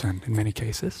person in many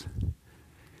cases,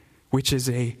 which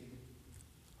is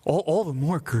all the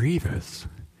more grievous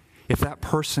if that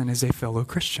person is a fellow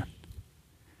Christian.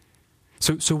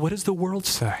 So what does the world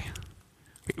say?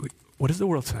 What does the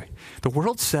world say? The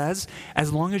world says,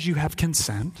 as long as you have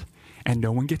consent and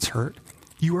no one gets hurt,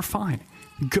 you are fine.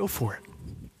 Go for it.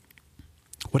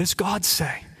 What does God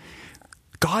say?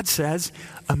 God says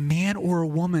a man or a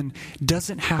woman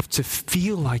doesn't have to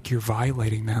feel like you're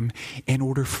violating them in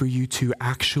order for you to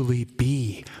actually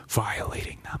be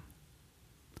violating them.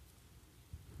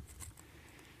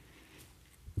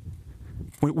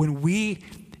 When we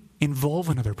involve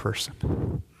another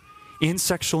person in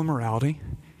sexual immorality,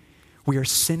 we are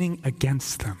sinning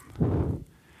against them,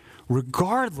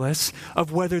 regardless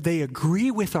of whether they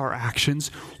agree with our actions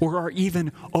or are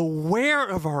even aware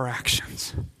of our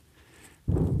actions.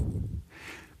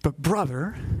 But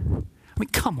brother,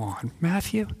 come on,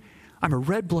 Matthew. I'm a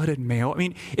red-blooded male.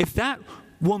 If that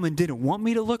woman didn't want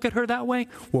me to look at her that way,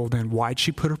 well then why'd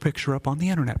she put her picture up on the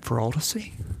internet for all to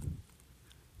see?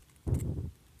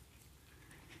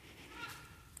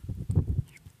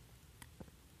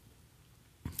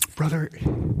 Brother,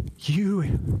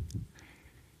 you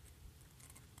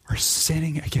are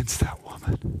sinning against that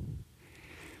woman,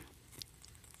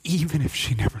 even if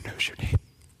she never knows your name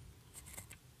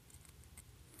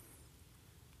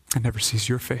and never sees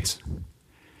your face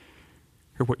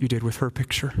or what you did with her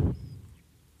picture.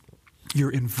 You're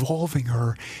involving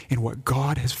her in what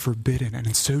God has forbidden, and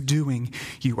in so doing,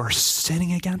 you are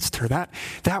sinning against her.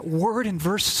 That word in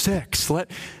verse 6,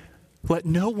 let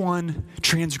no one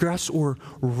transgress or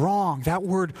wrong. That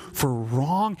word for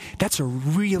wrong, that's a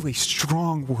really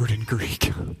strong word in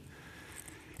Greek.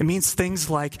 It means things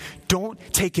like don't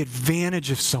take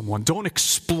advantage of someone, don't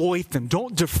exploit them,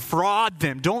 don't defraud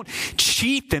them, don't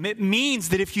cheat them. It means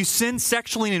that if you sin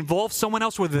sexually and involve someone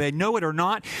else, whether they know it or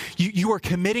not, you are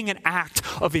committing an act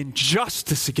of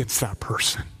injustice against that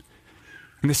person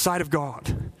in the sight of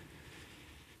God,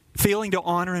 failing to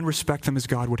honor and respect them as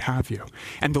God would have you.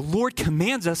 And the Lord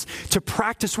commands us to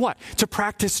practice what? To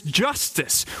practice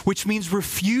justice, which means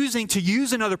refusing to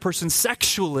use another person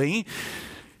sexually,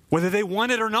 whether they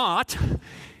want it or not,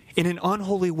 in an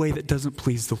unholy way that doesn't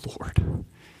please the Lord.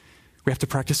 We have to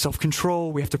practice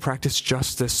self-control. We have to practice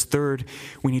justice. Third,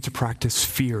 we need to practice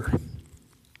fear.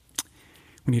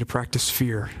 We need to practice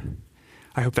fear.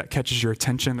 I hope that catches your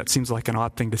attention. That seems like an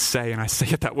odd thing to say, and I say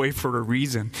it that way for a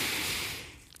reason.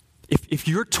 If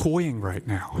you're toying right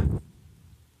now,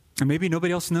 and maybe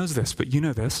nobody else knows this, but you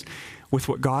know this, with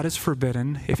what God has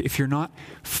forbidden, if you're not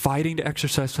fighting to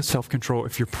exercise self-control,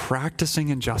 if you're practicing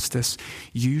injustice,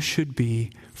 you should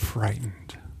be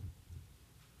frightened.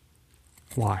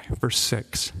 Why? Verse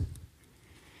 6.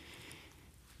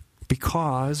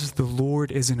 Because the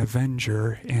Lord is an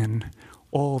avenger in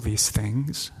all these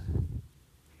things,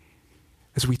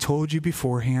 as we told you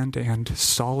beforehand and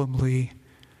solemnly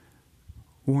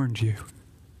warned you.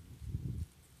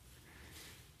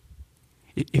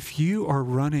 If you are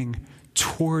running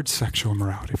towards sexual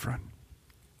immorality, friend,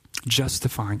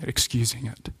 justifying it, excusing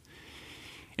it,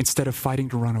 instead of fighting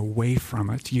to run away from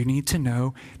it, you need to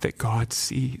know that God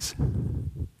sees.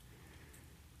 And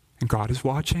God is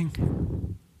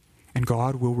watching. And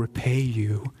God will repay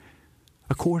you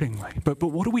accordingly. But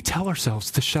what do we tell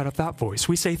ourselves to shut up that voice?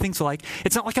 We say things like,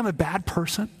 it's not like I'm a bad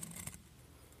person.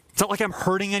 It's not like I'm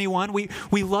hurting anyone. We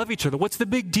love each other. What's the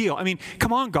big deal? I mean,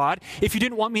 come on, God. If you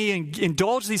didn't want me to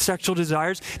indulge these sexual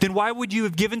desires, then why would you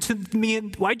have given to me?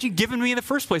 Why'd you give me in the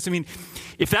first place? I mean,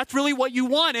 if that's really what you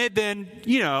wanted, then,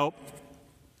 you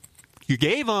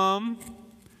gave them.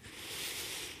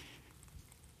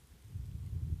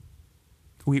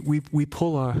 We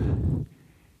pull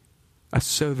a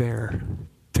so there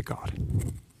to God.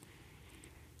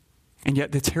 And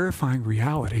yet the terrifying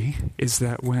reality is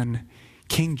that when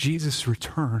King Jesus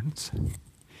returns,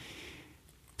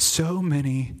 so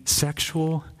many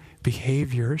sexual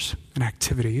behaviors and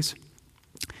activities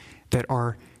that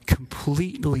are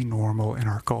completely normal in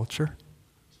our culture,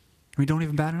 we don't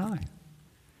even bat an eye,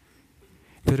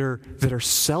 that are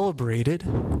celebrated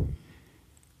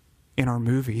in our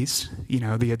movies.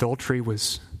 The adultery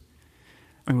was,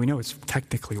 we know it's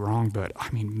technically wrong, but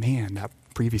man, that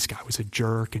previous guy was a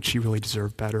jerk and she really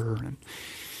deserved better,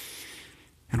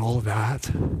 and all of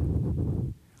that.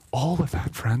 All of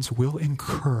that, friends, will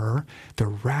incur the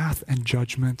wrath and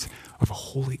judgment of a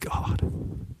holy God.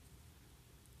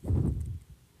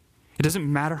 It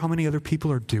doesn't matter how many other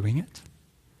people are doing it.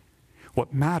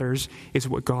 What matters is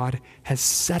what God has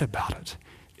said about it.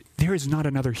 There is not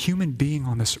another human being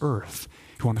on this earth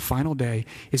who on the final day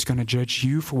is going to judge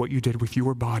you for what you did with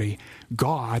your body.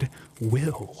 God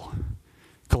will.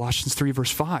 Colossians 3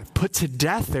 verse 5, put to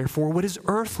death, therefore, what is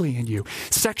earthly in you.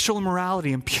 Sexual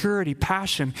immorality, impurity,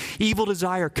 passion, evil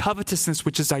desire, covetousness,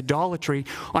 which is idolatry.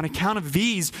 On account of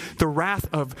these, the wrath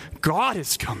of God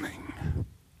is coming.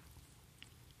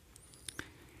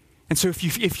 And so if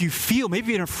you feel,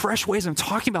 maybe in a fresh way as I'm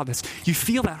talking about this, you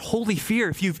feel that holy fear,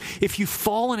 if you've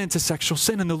fallen into sexual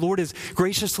sin and the Lord is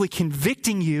graciously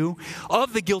convicting you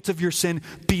of the guilt of your sin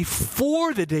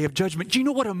before the day of judgment, do you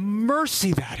know what a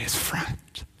mercy that is, friend?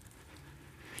 Do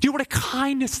you know what a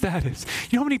kindness that is?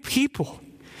 You know how many people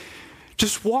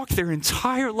just walk their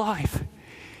entire life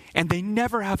and they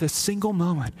never have a single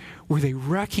moment where they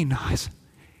recognize,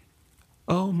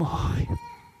 oh my,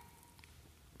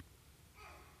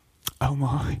 I'm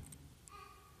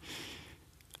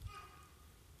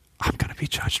going to be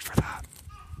judged for that.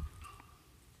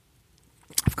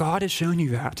 If God has shown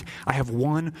you that, I have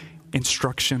one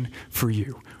instruction for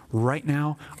you. Right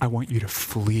now, I want you to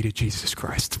flee to Jesus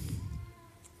Christ.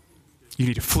 You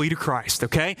need to flee to Christ,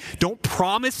 okay? Don't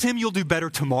promise him you'll do better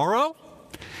tomorrow.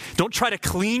 Don't try to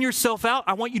clean yourself out.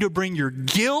 I want you to bring your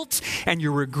guilt and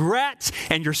your regret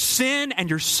and your sin and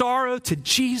your sorrow to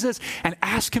Jesus and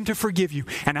ask him to forgive you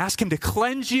and ask him to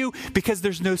cleanse you, because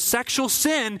there's no sexual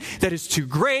sin that is too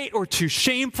great or too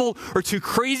shameful or too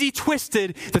crazy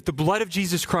twisted that the blood of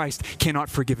Jesus Christ cannot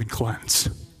forgive and cleanse.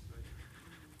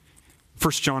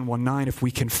 1 John 1:9, if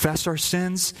we confess our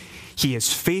sins, he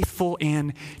is faithful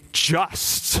and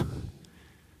just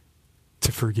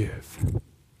to forgive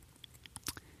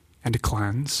and to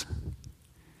cleanse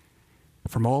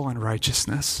from all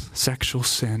unrighteousness, sexual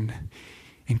sin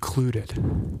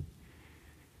included.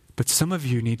 But some of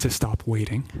you need to stop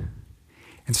waiting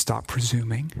and stop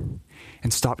presuming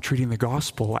and stop treating the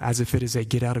gospel as if it is a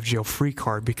get-out-of-jail-free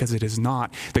card, because it is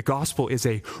not. The gospel is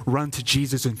a run to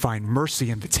Jesus and find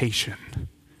mercy invitation.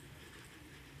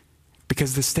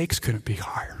 Because the stakes couldn't be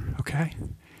higher, okay?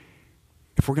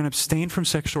 If we're going to abstain from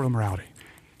sexual immorality,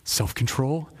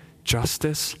 self-control,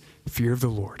 justice, fear of the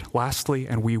Lord. Lastly,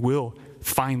 and we will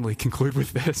finally conclude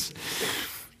with this,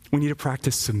 we need to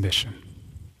practice submission.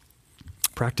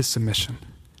 Practice submission.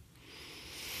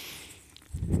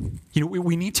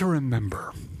 We need to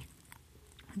remember,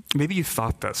 maybe you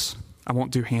thought this, I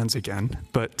won't do hands again,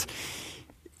 but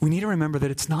we need to remember that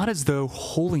it's not as though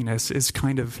holiness is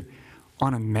kind of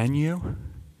on a menu.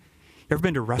 Ever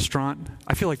been to a restaurant?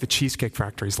 I feel like the Cheesecake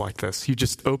Factory is like this. You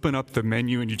just open up the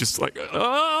menu and you just like,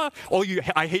 I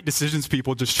hate decisions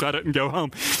people, just shut it and go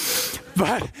home.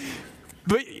 But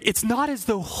it's not as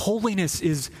though holiness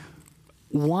is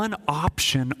one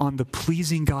option on the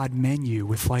pleasing God menu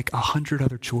with like 100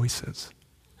 other choices.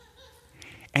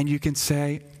 And you can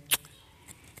say,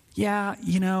 yeah,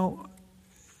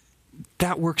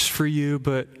 that works for you,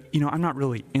 but, I'm not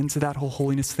really into that whole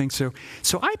holiness thing. So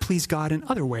I please God in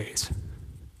other ways.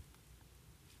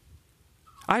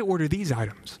 I order these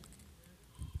items.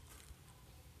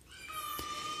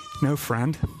 No,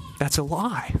 friend, that's a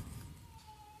lie.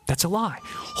 That's a lie.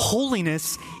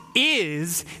 Holiness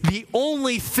is the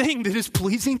only thing that is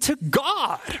pleasing to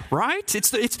God, right? It's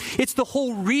the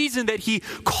whole reason that he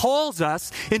calls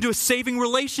us into a saving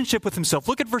relationship with himself.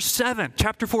 Look at verse 7,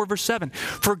 chapter 4, verse 7.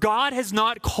 For God has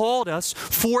not called us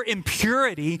for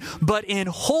impurity, but in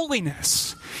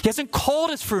holiness. He hasn't called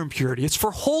us for impurity. It's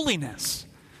for holiness.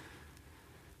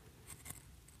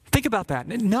 Think about that.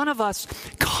 None of us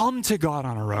come to God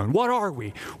on our own. What are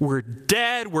we? We're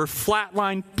dead. We're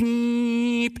flatlined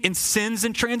in sins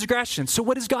and transgressions. So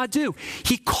what does God do?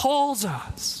 He calls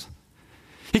us.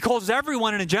 He calls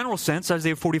everyone in a general sense,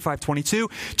 Isaiah 45:22,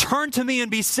 turn to me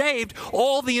and be saved,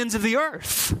 all the ends of the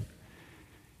earth.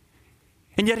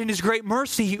 And yet in his great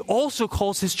mercy, he also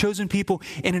calls his chosen people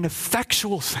in an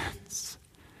effectual sense.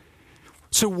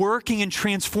 So working and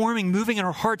transforming, moving in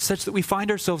our hearts such that we find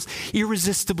ourselves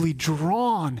irresistibly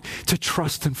drawn to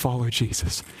trust and follow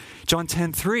Jesus. John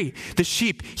 10:3, the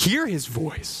sheep hear his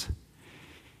voice.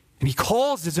 And he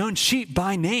calls his own sheep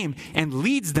by name and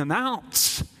leads them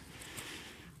out.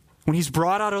 When he's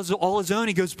brought out all his own,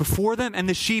 he goes before them, and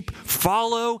the sheep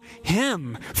follow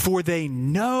him, for they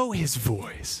know his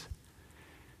voice.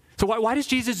 So why does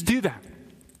Jesus do that?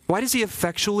 Why does he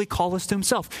effectually call us to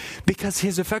himself? Because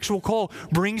his effectual call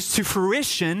brings to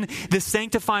fruition the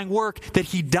sanctifying work that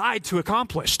he died to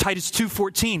accomplish. Titus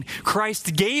 2:14,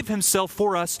 Christ gave himself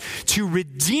for us to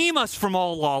redeem us from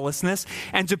all lawlessness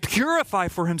and to purify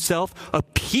for himself a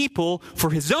people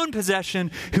for his own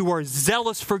possession who are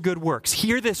zealous for good works.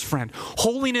 Hear this, friend.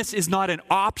 Holiness is not an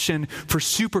option for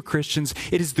super Christians.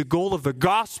 It is the goal of the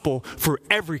gospel for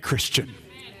every Christian.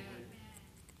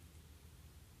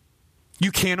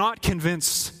 You cannot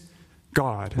convince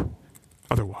God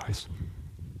otherwise.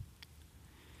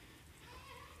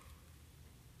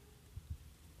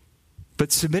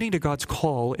 But submitting to God's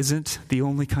call isn't the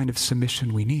only kind of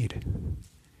submission we need.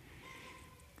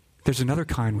 There's another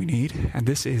kind we need, and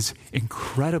this is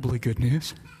incredibly good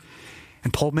news.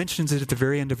 And Paul mentions it at the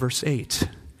very end of verse 8.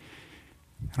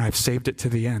 And I've saved it to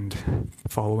the end,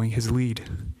 following his lead.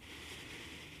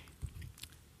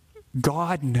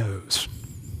 God knows.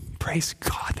 Praise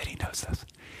God that he knows this,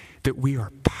 that we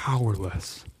are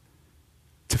powerless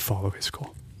to follow his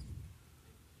call.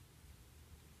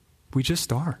 We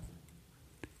just are.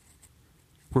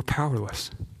 We're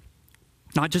powerless.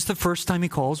 Not just the first time he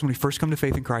calls, when we first come to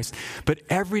faith in Christ, but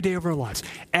every day of our lives.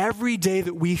 Every day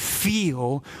that we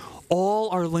feel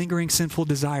all our lingering sinful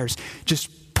desires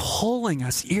just pulling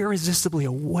us irresistibly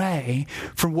away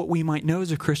from what we might know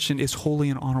as a Christian is holy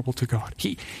and honorable to God.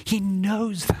 He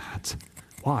knows that.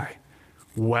 Why?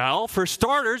 Well, for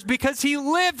starters, because he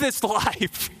lived this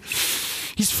life.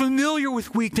 He's familiar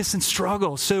with weakness and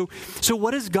struggle. So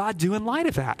what does God do in light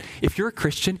of that? If you're a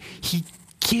Christian, he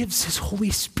gives his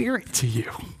Holy Spirit to you.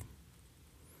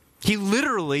 He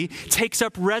literally takes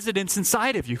up residence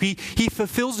inside of you. He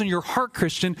fulfills in your heart,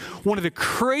 Christian, one of the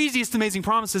craziest, amazing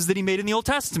promises that he made in the Old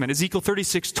Testament. Ezekiel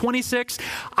 36:26,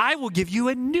 I will give you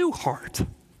a new heart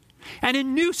and a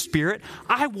new spirit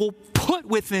I will put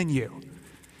within you.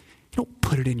 You don't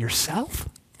put it in yourself.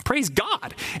 Praise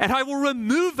God. And I will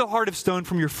remove the heart of stone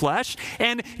from your flesh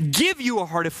and give you a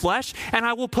heart of flesh, and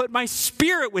I will put my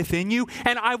spirit within you,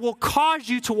 and I will cause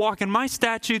you to walk in my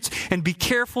statutes and be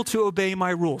careful to obey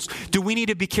my rules. Do we need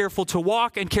to be careful to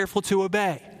walk and careful to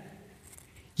obey?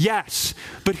 Yes,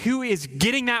 but who is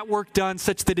getting that work done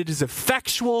such that it is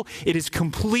effectual, it is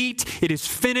complete, it is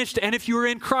finished, and if you are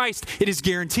in Christ, it is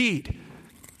guaranteed?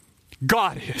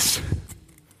 God is.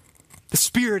 The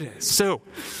Spirit is. So,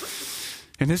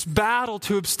 in this battle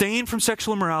to abstain from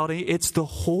sexual immorality, it's the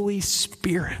Holy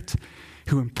Spirit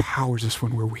who empowers us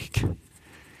when we're weak,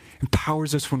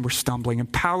 empowers us when we're stumbling,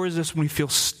 empowers us when we feel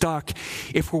stuck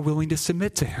if we're willing to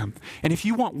submit to him. And if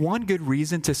you want one good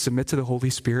reason to submit to the Holy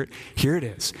Spirit, here it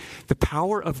is. The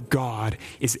power of God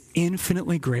is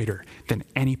infinitely greater than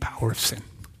any power of sin.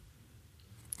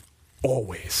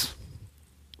 Always.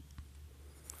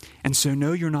 And so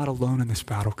no, you're not alone in this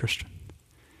battle, Christian.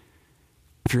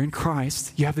 If you're in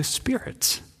Christ, you have the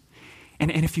Spirit.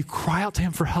 And if you cry out to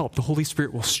him for help, the Holy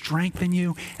Spirit will strengthen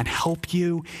you and help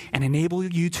you and enable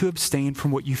you to abstain from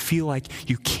what you feel like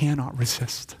you cannot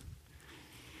resist.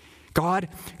 God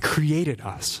created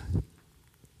us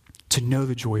to know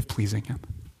the joy of pleasing him.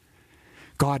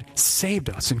 God saved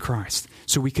us in Christ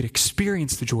so we could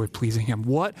experience the joy of pleasing him.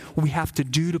 What we have to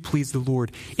do to please the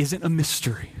Lord isn't a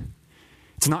mystery.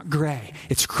 It's not gray.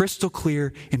 It's crystal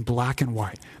clear in black and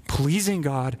white. Pleasing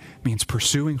God means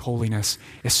pursuing holiness,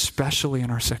 especially in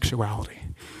our sexuality.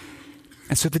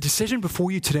 And so the decision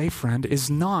before you today, friend, is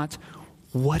not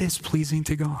what is pleasing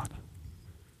to God.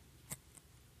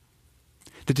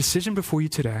 The decision before you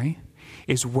today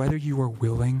is whether you are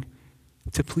willing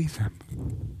to please him.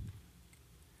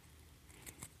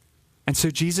 And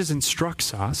so Jesus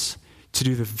instructs us to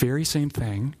do the very same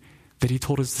thing that he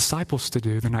told his disciples to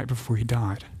do the night before he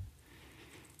died.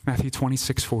 Matthew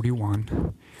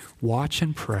 26:41, watch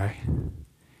and pray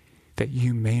that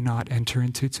you may not enter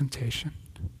into temptation.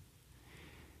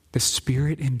 The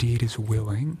spirit indeed is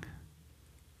willing,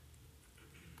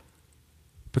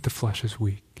 but the flesh is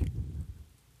weak.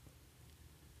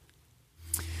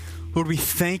 Lord, we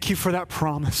thank you for that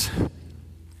promise.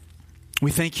 We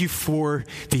thank you for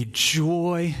the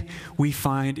joy we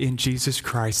find in Jesus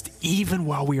Christ, even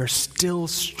while we are still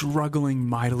struggling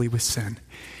mightily with sin.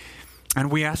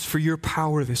 And we ask for your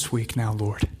power this week now,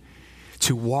 Lord,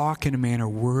 to walk in a manner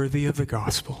worthy of the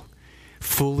gospel,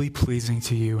 fully pleasing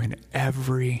to you in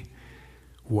every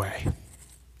way.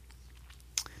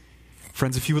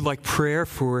 Friends, if you would like prayer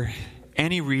for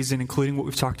any reason, including what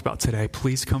we've talked about today,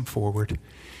 please come forward.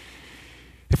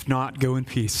 If not, go in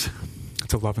peace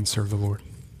to love and serve the Lord.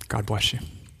 God bless you.